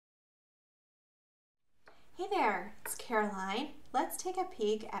Hey there, it's Caroline. Let's take a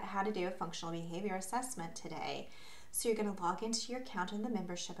peek at how to do a functional behavior assessment today. So you're going to log into your account in the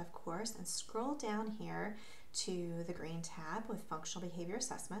membership, of course, and scroll down here to the green tab with functional behavior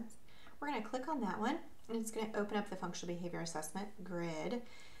assessments. We're going to click on that one, and it's going to open up the functional behavior assessment grid.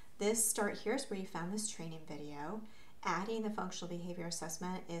 This start here is where you found this training video. Adding the functional behavior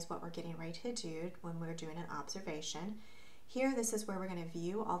assessment is what we're getting ready to do when we're doing an observation. Here, this is where we're going to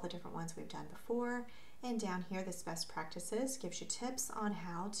view all the different ones we've done before. And down here, this best practices gives you tips on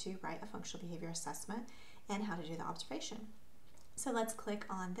how to write a functional behavior assessment and how to do the observation. So let's click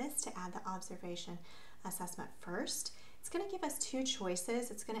on this to add the observation assessment first. It's going to give us two choices.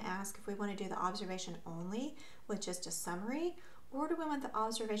 It's going to ask if we want to do the observation only with just a summary, or do we want the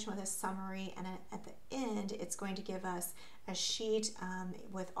observation with a summary, and at the end it's going to give us a sheet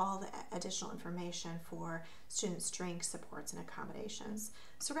with all the additional information for student strengths, supports, and accommodations.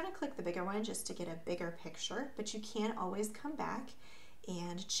 So we're going to click the bigger one just to get a bigger picture, but you can always come back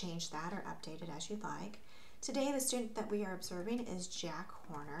and change that or update it as you like. Today the student that we are observing is Jack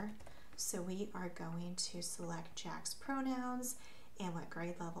Horner, so we are going to select Jack's pronouns and what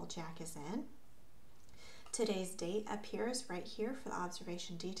grade level Jack is in. Today's date appears right here for the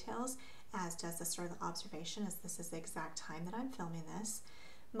observation details, as does the start of the observation, as this is the exact time that I'm filming this.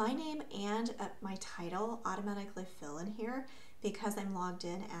 My name and my title automatically fill in here because I'm logged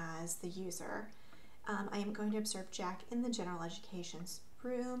in as the user. I am going to observe Jack in the general education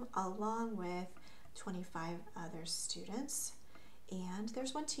room along with 25 other students. And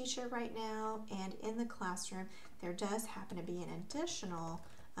there's one teacher right now, and in the classroom there does happen to be an additional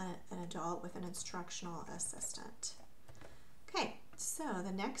an adult with an instructional assistant. Okay, so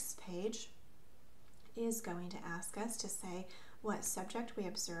the next page is going to ask us to say what subject we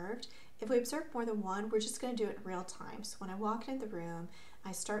observed. If we observe more than one, we're just going to do it in real time. So when I walk into the room,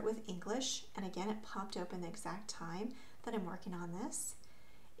 I start with English, and again it popped open the exact time that I'm working on this.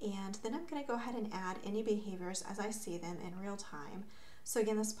 And then I'm going to go ahead and add any behaviors as I see them in real time. So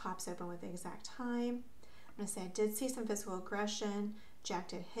again, this pops open with the exact time. I'm going to say I did see some physical aggression. Jack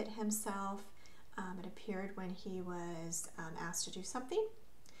did hit himself. It appeared when he was asked to do something.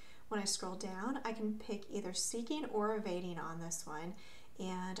 When I scroll down, I can pick either seeking or evading on this one.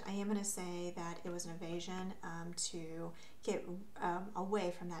 And I am going to say that it was an evasion to get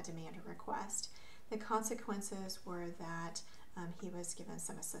away from that demand or request. The consequences were that he was given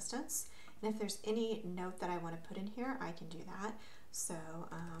some assistance. And if there's any note that I want to put in here, I can do that. So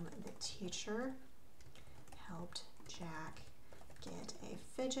the teacher helped Jack get a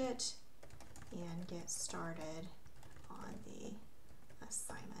fidget and get started on the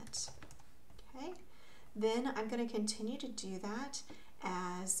assignment. Okay, then I'm going to continue to do that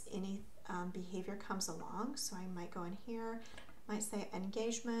as any behavior comes along. So I might go in here, might say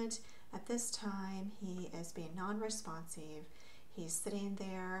engagement. At this time, he is being non-responsive. He's sitting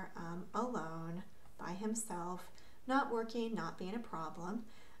there alone by himself, not working, not being a problem.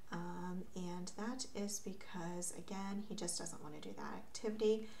 And that is because, again, he just doesn't want to do that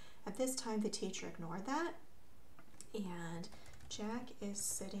activity. At this time, the teacher ignored that, and Jack is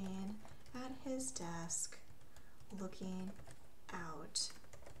sitting at his desk looking out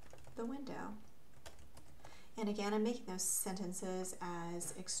the window. And again, I'm making those sentences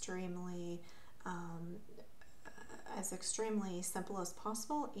as extremely simple as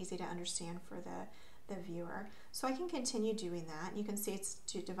possible, easy to understand for the viewer. So I can continue doing that. You can see it's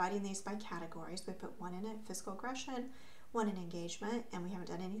dividing these by categories. We put one in it, physical aggression, one in engagement, and we haven't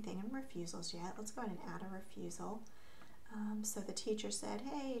done anything in refusals yet. Let's go ahead and add a refusal. So the teacher said,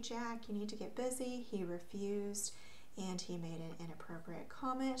 hey Jack, you need to get busy. He refused, and he made an inappropriate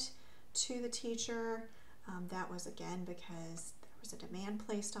comment to the teacher. That was again because there was a demand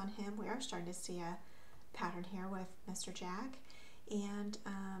placed on him. We are starting to see a pattern here with Mr. Jack, and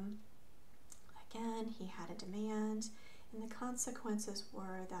again, he had a demand, and the consequences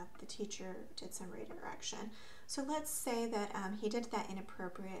were that the teacher did some redirection. So let's say that he did that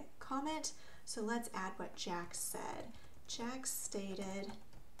inappropriate comment, so let's add what Jack said. Jack stated,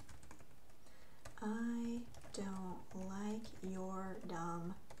 I don't like your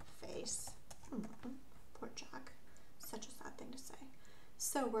dumb face. Poor Jack, such a sad thing to say.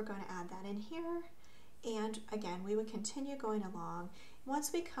 So we're going to add that in here. And again, we would continue going along.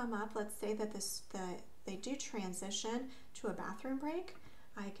 Once we come up, let's say that they do transition to a bathroom break.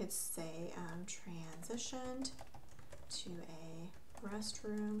 I could say transitioned to a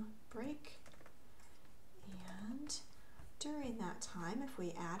restroom break. And during that time, if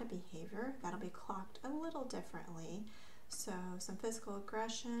we add a behavior, that'll be clocked a little differently. So some physical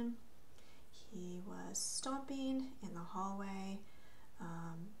aggression. He was stomping in the hallway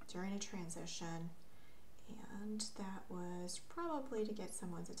during a transition, And that was probably to get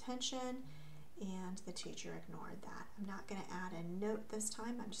someone's attention, and the teacher ignored that. I'm not going to add a note this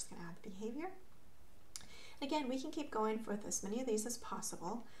time. I'm just going to add the behavior. Again, we can keep going with as many of these as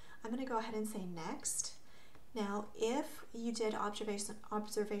possible. I'm going to go ahead and say next. Now, if you did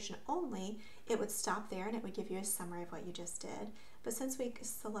observation only, it would stop there and it would give you a summary of what you just did. But since we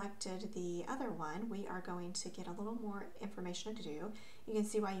selected the other one, we are going to get a little more information to do. You can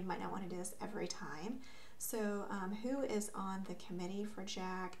see why you might not want to do this every time. So who is on the committee for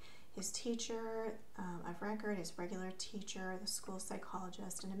Jack? His teacher of record, his regular teacher, the school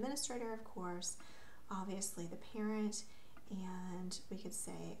psychologist, and administrator, of course, obviously the parent, and we could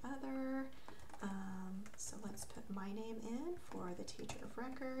say other. So let's put my name in for the teacher of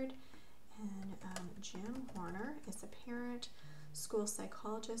record, and Jim Horner is a parent. School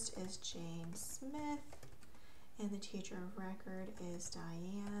psychologist is Jane Smith, and the teacher of record is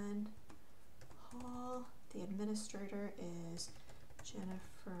Diane Hall. The administrator is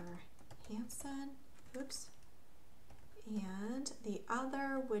Jennifer Hansen. Oops. And the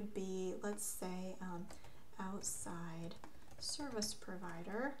other would be, let's say, outside service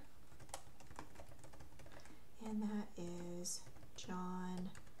provider, and that is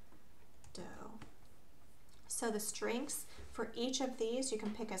John Doe. So the strengths for each of these, you can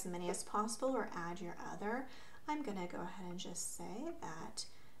pick as many as possible or add your other. I'm going to go ahead and just say that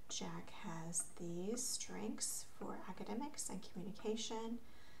Jack has these strengths for academics and communication.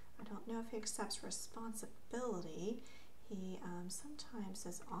 I don't know if he accepts responsibility. He sometimes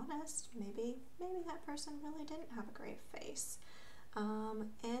is honest. Maybe that person really didn't have a great face. And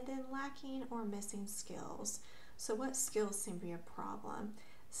then lacking or missing skills. So what skills seem to be a problem?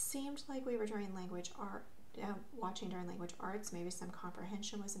 Seemed like we were doing language art, watching during language arts. Maybe some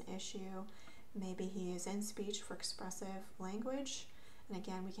comprehension was an issue. Maybe he is in speech for expressive language. And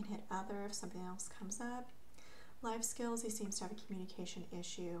again, we can hit other if something else comes up. Life skills, he seems to have a communication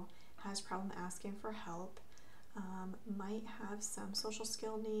issue, has problem asking for help, might have some social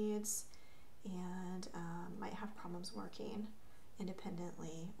skill needs, and might have problems working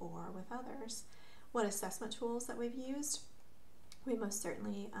independently or with others. What assessment tools that we've used? We most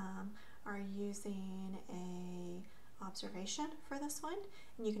certainly are using a observation for this one,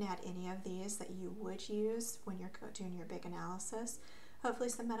 and you can add any of these that you would use when you're doing your big analysis. Hopefully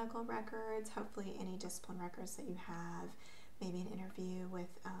some medical records, hopefully any discipline records that you have, maybe an interview with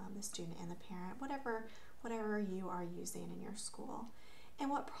the student and the parent, whatever you are using in your school. And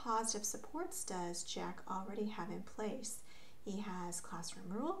what positive supports does Jack already have in place? He has classroom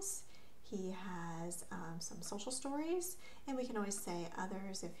rules, he has some social stories, and we can always say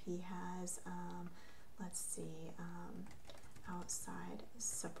others if he has, let's see, outside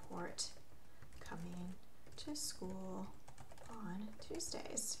support coming to school on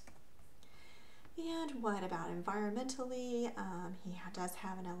Tuesdays. And what about environmentally? He does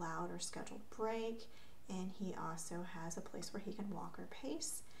have an allowed or scheduled break, and he also has a place where he can walk or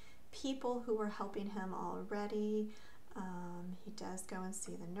pace. People who are helping him already, he does go and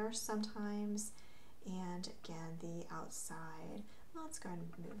see the nurse sometimes, and again the outside, well, let's go ahead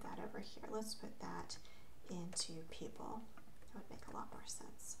and move that over here. Let's put that into people. That would make a lot more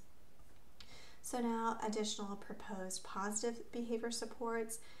sense. So now additional proposed positive behavior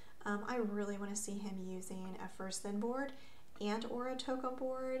supports. I really want to see him using a first then board and or a token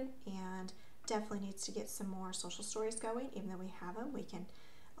board, and definitely needs to get some more social stories going. Even though we have them, we can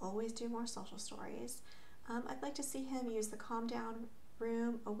always do more social stories. I'd like to see him use the calm down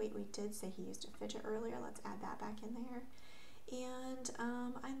room. Oh wait, we did say he used a fidget earlier. Let's add that back in there. And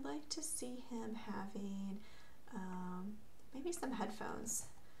I'd like to see him having maybe some headphones.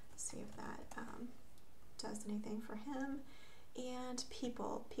 See if that does anything for him. And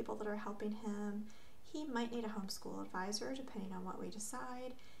people that are helping him. He might need a homeschool advisor depending on what we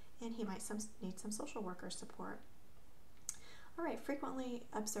decide, and he might need some social worker support. All right, frequently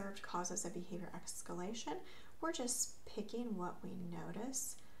observed causes of behavior escalation. We're just picking what we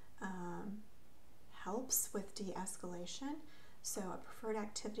notice helps with de-escalation. So a preferred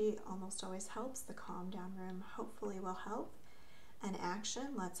activity almost always helps. The calm down room hopefully will help. An action,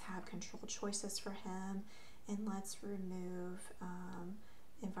 let's have controlled choices for him, and let's remove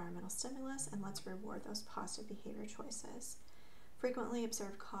environmental stimulus, and let's reward those positive behavior choices. Frequently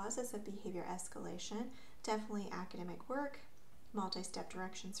observed causes of behavior escalation, definitely academic work, multi-step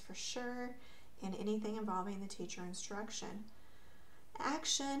directions for sure, and anything involving the teacher instruction.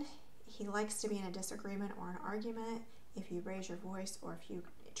 Action, he likes to be in a disagreement or an argument if you raise your voice or if you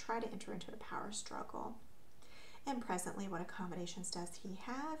try to enter into a power struggle. And presently, what accommodations does he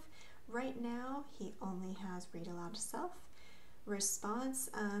have? Right now, he only has read aloud to self. Response,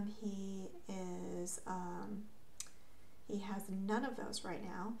 he he has none of those right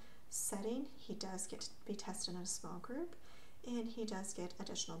now. Setting, he does get to be tested in a small group, and he does get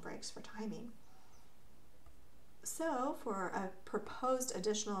additional breaks for timing. So for a proposed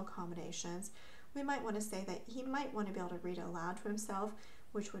additional accommodations, we might want to say that he might want to be able to read it aloud to himself,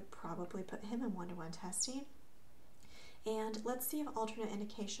 which would probably put him in one-to-one testing. And let's see if alternate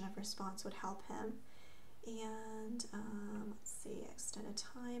indication of response would help him. And let's see, extended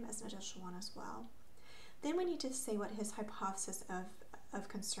time as an additional one as well. Then we need to say what his hypothesis of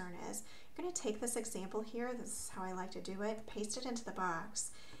concern is. You're going to take this example here, this is how I like to do it, paste it into the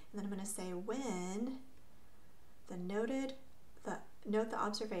box, and then I'm going to say when note the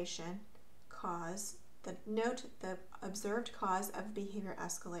observation cause, note the observed cause of behavior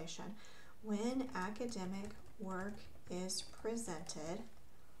escalation. When academic work is presented,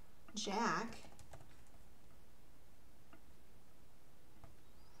 Jack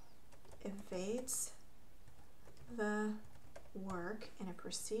evades the work in a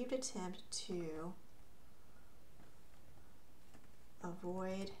perceived attempt to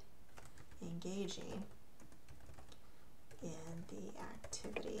avoid engaging in the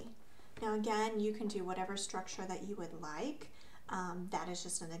activity. Now again, you can do whatever structure that you would like. That is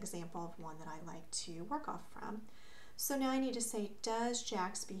just an example of one that I like to work off from. So now I need to say, does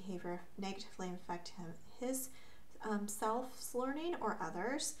Jack's behavior negatively affect him, his self-learning or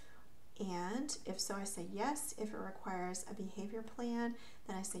others? And if so, I say yes. If it requires a behavior plan,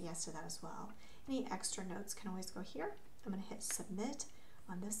 then I say yes to that as well. Any extra notes can always go here. I'm going to hit submit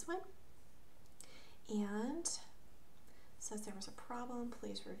on this one. And it says there was a problem.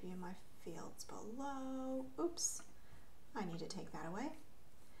 Please review my fields below. Oops, I need to take that away.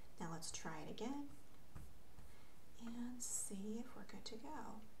 Now let's try it again and see if we're good to go.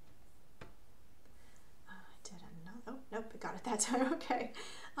 Oh, nope, we got it that time. Okay.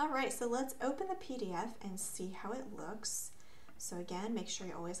 All right, so let's open the PDF and see how it looks. So again, make sure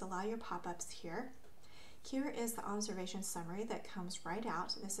you always allow your pop-ups here. Here is the observation summary that comes right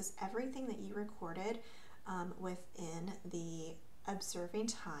out. This is everything that you recorded within the observing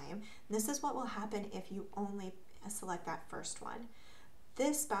time. And this is what will happen if you only select that first one.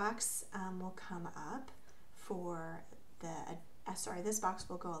 This box will come up for the, this box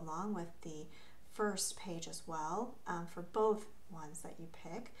will go along with the first page as well for both ones that you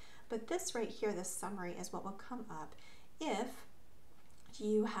pick. But this right here, this summary, is what will come up if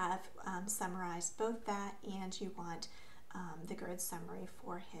you have summarized both that and you want the grid summary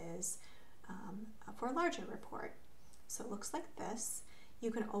for his for a larger report. So it looks like this.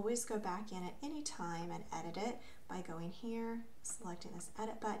 You can always go back in at any time and edit it by going here, selecting this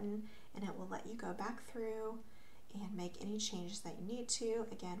edit button, and it will let you go back through and make any changes that you need to.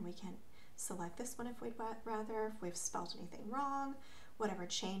 Again, we can select this one if we'd rather, if we've spelled anything wrong, whatever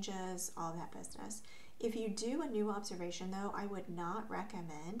changes, all that business. If you do a new observation though, I would not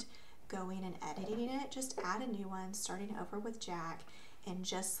recommend going and editing it. Just add a new one, starting over with Jack, and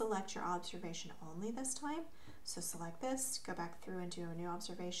just select your observation only this time. So select this, go back through and do a new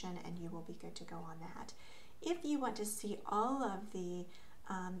observation, and you will be good to go on that. If you want to see all of the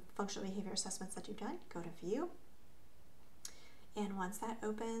functional behavior assessments that you've done, go to View. And once that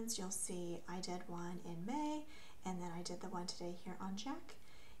opens, you'll see I did one in May, and then I did the one today here on Jack.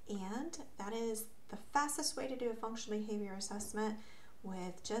 And that is the fastest way to do a functional behavior assessment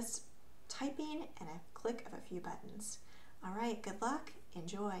with just typing and a click of a few buttons. All right, good luck,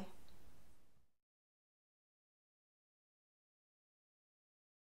 enjoy.